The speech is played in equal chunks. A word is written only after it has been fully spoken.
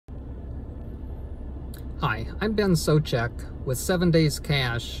Hi, I'm Ben Sochek with 7 Days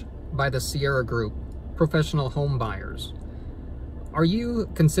Cash by the Sierra Group, professional home buyers. Are you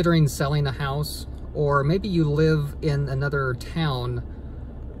considering selling a house, or maybe you live in another town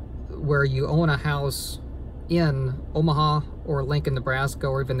where you own a house in Omaha or Lincoln, Nebraska,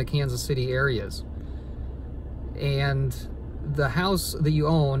 or even the Kansas City areas, and the house that you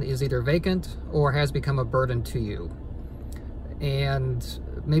own is either vacant or has become a burden to you, and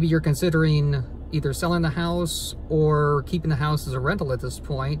maybe you're considering either selling the house or keeping the house as a rental at this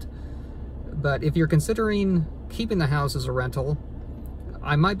point. But if you're considering keeping the house as a rental,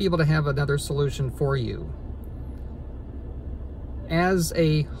 I might be able to have another solution for you. As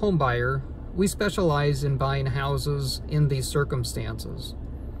a home buyer, we specialize in buying houses in these circumstances.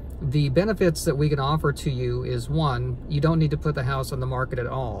 The benefits that we can offer to you is, one, you don't need to put the house on the market at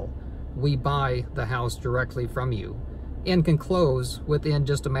all. We buy the house directly from you and can close within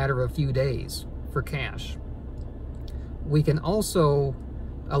just a matter of a few days for cash. We can also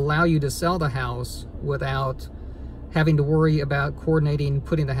allow you to sell the house without having to worry about coordinating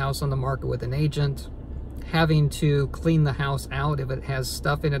putting the house on the market with an agent, having to clean the house out if it has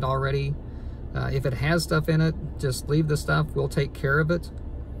stuff in it already. If it has stuff in it, just leave the stuff, we'll take care of it.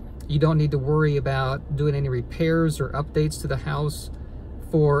 You don't need to worry about doing any repairs or updates to the house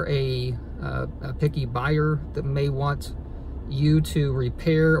for a picky buyer that may want you to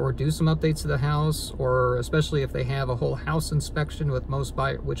repair or do some updates to the house, or especially if they have a whole house inspection,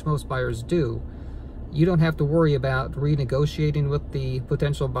 which most buyers do. You don't have to worry about renegotiating with the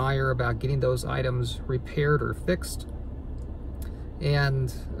potential buyer about getting those items repaired or fixed.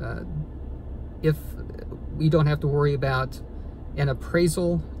 And if we don't have to worry about an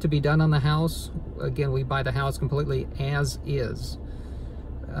appraisal to be done on the house, again, we buy the house completely as is.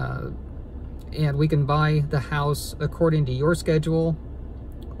 And we can buy the house according to your schedule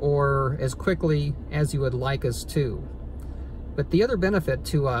or as quickly as you would like us to. But the other benefit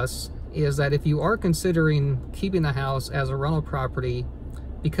to us is that if you are considering keeping the house as a rental property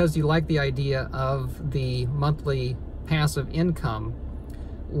because you like the idea of the monthly passive income,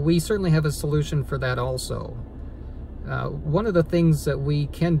 we certainly have a solution for that also. One of the things that we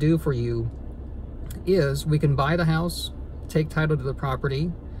can do for you is we can buy the house, take title to the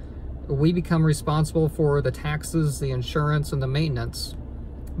property. We become responsible for the taxes, the insurance, and the maintenance,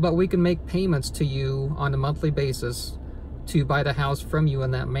 but we can make payments to you on a monthly basis to buy the house from you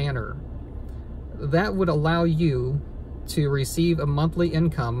in that manner. That would allow you to receive a monthly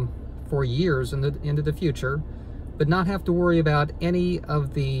income for years into the future, but not have to worry about any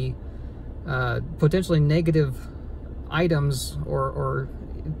of the potentially negative items or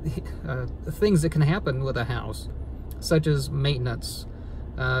things that can happen with a house, such as maintenance,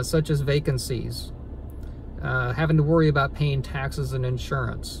 such as vacancies, having to worry about paying taxes and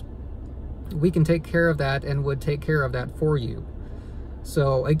insurance. We can take care of that and would take care of that for you.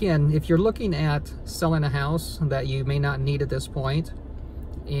 So again, if you're looking at selling a house that you may not need at this point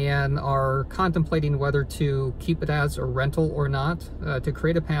and are contemplating whether to keep it as a rental or not, to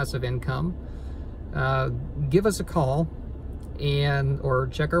create a passive income, give us a call or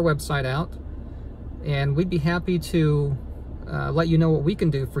check our website out, and we'd be happy to let you know what we can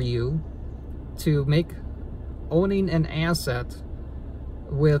do for you to make owning an asset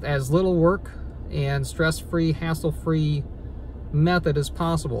with as little work and stress-free, hassle-free method as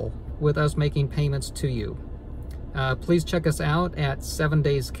possible with us making payments to you. Please check us out at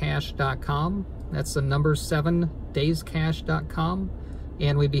 7dayscash.com. That's the number 7dayscash.com,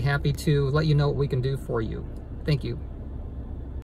 and we'd be happy to let you know what we can do for you. Thank you.